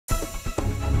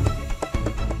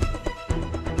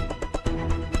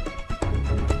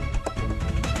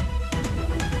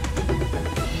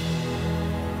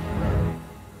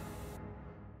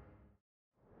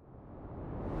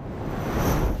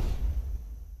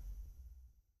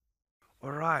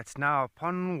Alright, now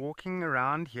upon walking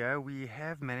around here, we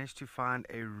have managed to find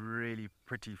a really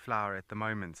pretty flower at the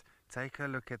moment. Take a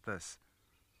look at this.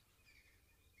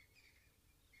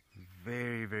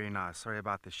 Very, very nice. Sorry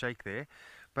about the shake there.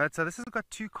 But this has got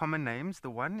two common names.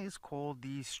 The one is called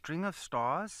the string of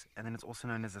stars, and then it's also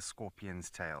known as a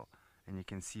scorpion's tail. And you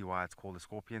can see why it's called a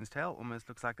scorpion's tail. Almost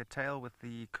looks like the tail with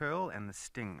the curl and the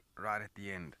sting right at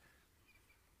the end.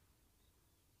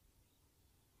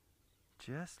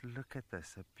 Just look at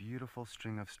this, a beautiful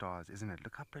string of stars, isn't it?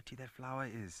 Look how pretty that flower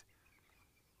is.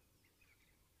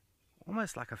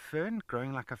 Almost like a fern,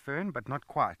 growing like a fern, but not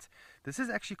quite. This is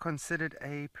actually considered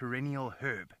a perennial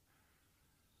herb.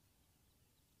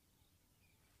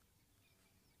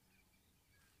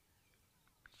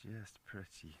 Just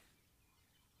pretty.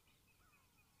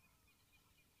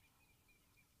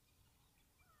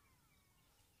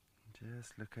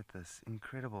 Just look at this,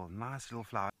 incredible, nice little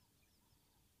flower.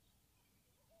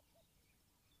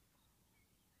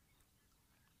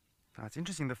 Now it's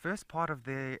interesting, the first part of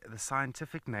the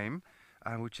scientific name,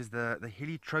 which is the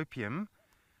heliotropium,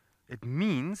 it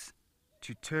means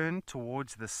to turn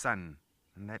towards the sun.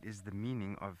 And that is the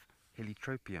meaning of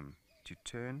heliotropium, to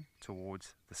turn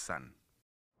towards the sun.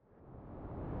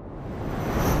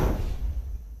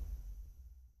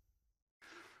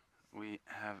 We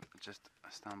have just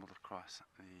stumbled across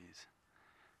these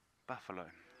buffalo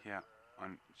here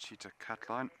on Cheetah Cut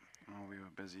Line. We were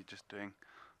busy just doing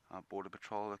our border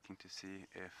patrol, looking to see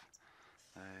if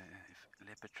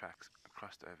leopard tracks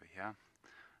crossed over here.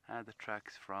 I had the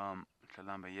tracks from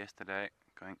Chalamba yesterday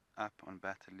going up on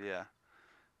Batalia,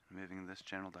 moving in this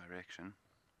general direction.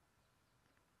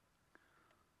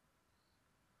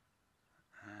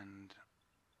 And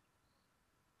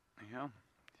yeah,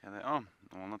 here they are.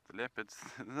 Well, not the leopards,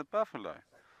 the buffalo.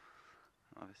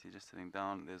 Obviously just sitting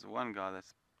down. There's one guy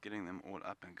that's getting them all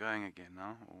up and going again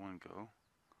now, or one girl.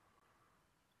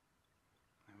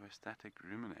 They were static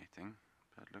ruminating,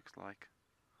 but it looks like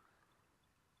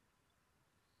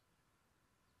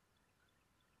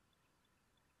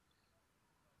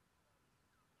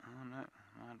oh no,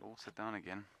 I'll all sit down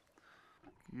again.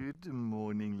 Good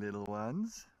morning, little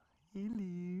ones.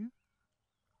 Hello.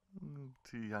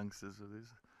 Two youngsters with this.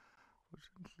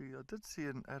 Fortunately, I did see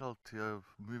an adult here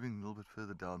moving a little bit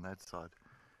further down that side.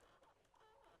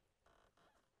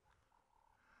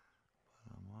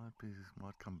 I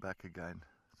might come back again.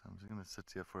 So I'm just going to sit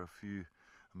here for a few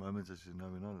moments. As you know,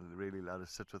 we're not really allowed to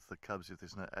sit with the cubs if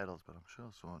there's no adults, but I'm sure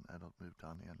I saw an adult move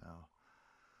down here now.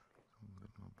 I'm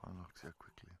going to binocs here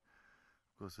quickly.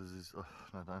 Of course, this is. Oh,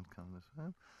 no, don't come this way.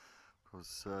 Of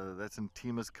course, that's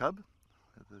Tima's cub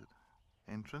at the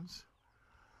entrance.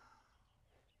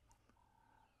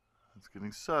 It's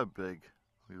getting so big.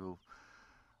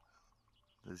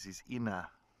 This is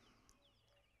Ina.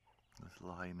 This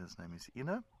little hyena's name is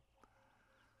Ina.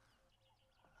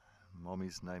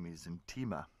 Mommy's name is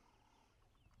Ntima.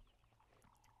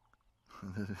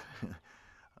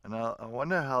 And I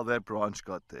wonder how that branch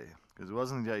got there, because it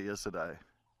wasn't here yesterday.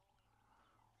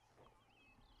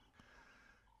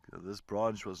 This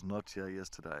branch was not here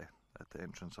yesterday at the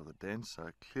entrance of the den,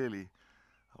 so clearly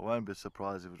I won't be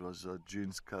surprised if it was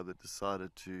June's cub that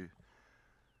decided to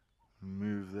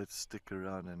move that stick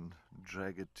around and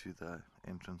drag it to the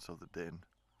entrance of the den.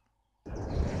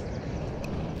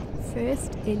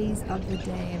 First Ellies of the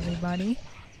day, everybody.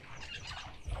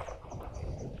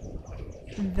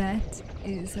 That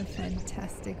is a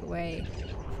fantastic way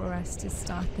for us to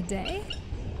start the day.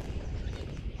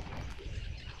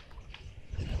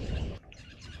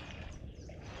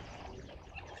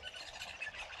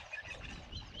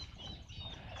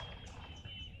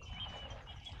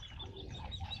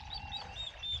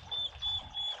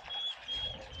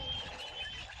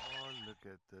 Look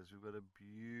at this, we've got a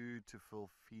beautiful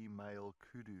female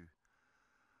kudu.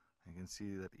 You can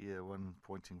see that ear, one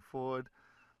pointing forward,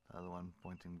 the other one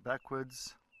pointing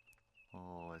backwards.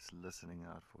 Oh, it's listening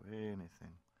out for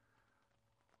anything,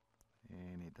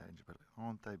 any danger. But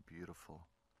aren't they beautiful?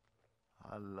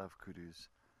 I love kudus.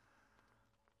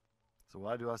 So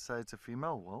why do I say it's a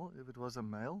female? Well, if it was a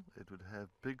male, it would have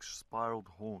big spiraled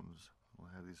horns.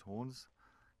 We'll have these horns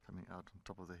coming out on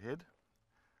top of the head,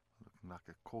 looking like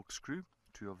a corkscrew,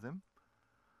 two of them.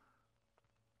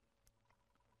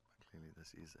 Clearly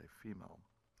this is a female.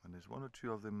 And there's one or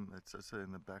two of them that's also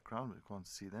in the background, we can't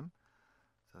see them.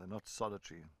 So they're not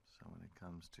solitary. So when it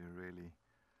comes to really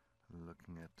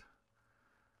looking at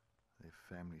their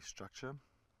family structure,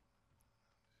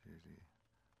 it's usually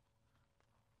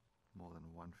more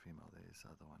than one female. There's the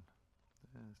other one.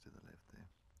 There's to the left there.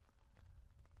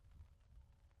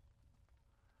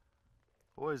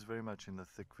 always very much in the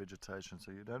thick vegetation,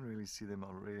 so you don't really see them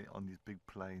already on these big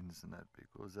plains and that,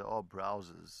 because they are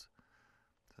browsers.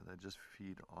 So they just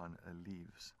feed on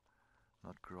leaves,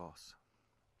 not grass.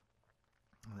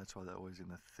 And that's why they're always in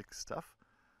the thick stuff.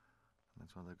 And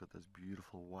that's why they've got those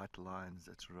beautiful white lines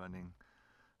that's running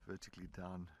vertically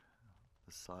down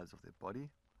the sides of their body.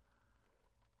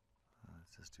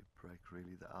 It's just to break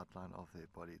really the outline of their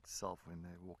body itself when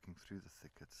they're walking through the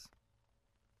thickets.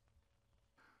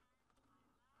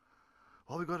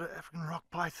 Well, we've got an African rock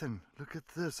python. Look at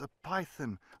this, a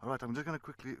python. Alright, I'm just going to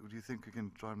quickly, do you think we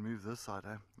can try and move this side,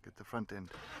 eh? Get the front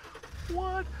end.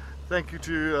 What? Thank you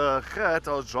to Gert.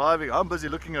 I was driving, I'm busy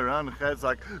looking around, and Gert's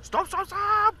like, stop, stop,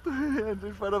 stop! And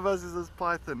in front of us is this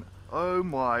python. Oh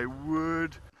my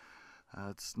word.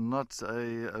 It's not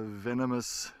a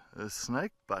venomous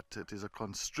snake, but it is a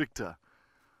constrictor.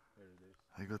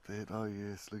 I got that. Oh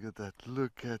yes, look at that.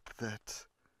 Look at that.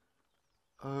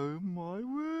 Oh my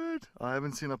word. I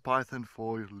haven't seen a python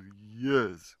for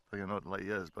years. Okay, not like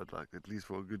years, but like at least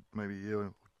for a good maybe year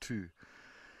or two.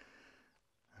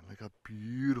 And look how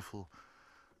beautiful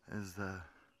is the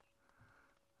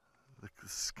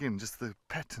skin, just the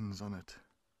patterns on it.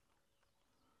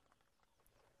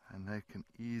 And they can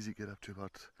easily get up to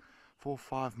about 4 or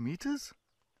 5 meters.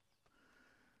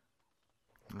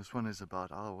 This one is about,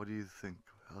 oh, what do you think?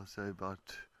 I'll say about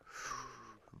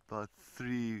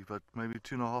 3, but maybe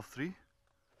 2.5, 3.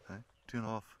 Okay,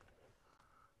 2.5.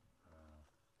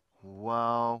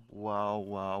 Wow, wow,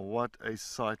 wow, what a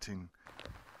sighting.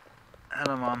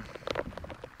 Hello, Mom.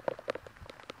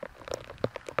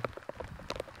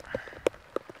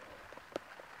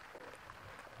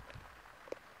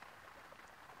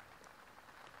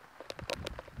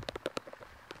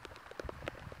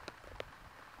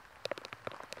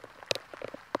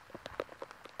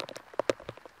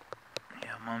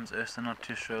 Mom's also not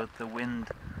too sure with the wind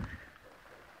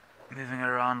moving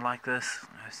around like this.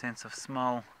 Her sense of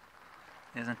smell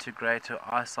isn't too great, her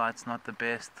eyesight's not the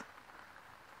best,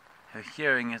 her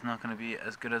hearing is not going to be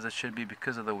as good as it should be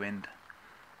because of the wind.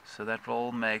 So that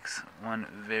all makes one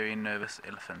very nervous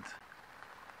elephant.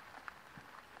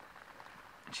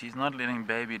 She's not letting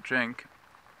baby drink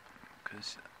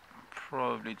because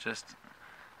probably just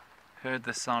heard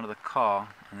the sound of the car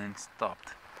and then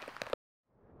stopped.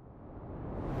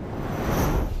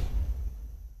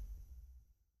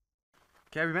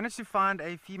 Okay, we managed to find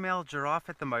a female giraffe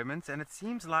at the moment, and it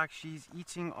seems like she's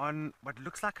eating on what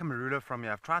looks like a marula from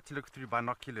here. I've tried to look through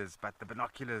binoculars, but the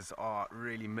binoculars are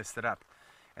really misted up.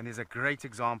 And there's a great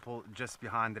example just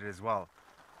behind it as well.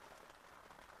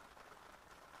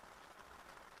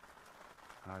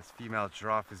 This female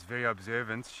giraffe is very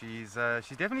observant. She's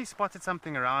definitely spotted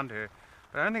something around her,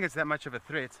 but I don't think it's that much of a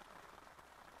threat.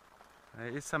 There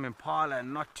is some impala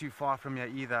not too far from here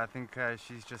either. I think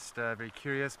she's just very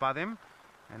curious by them.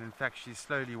 And in fact, she's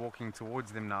slowly walking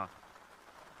towards them now.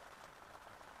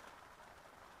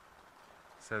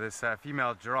 So this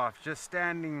female giraffe just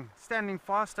standing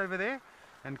fast over there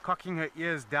and cocking her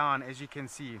ears down, as you can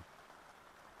see.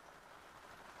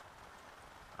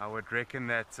 I would reckon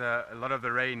that a lot of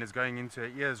the rain is going into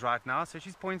her ears right now, so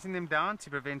she's pointing them down to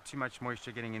prevent too much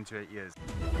moisture getting into her ears.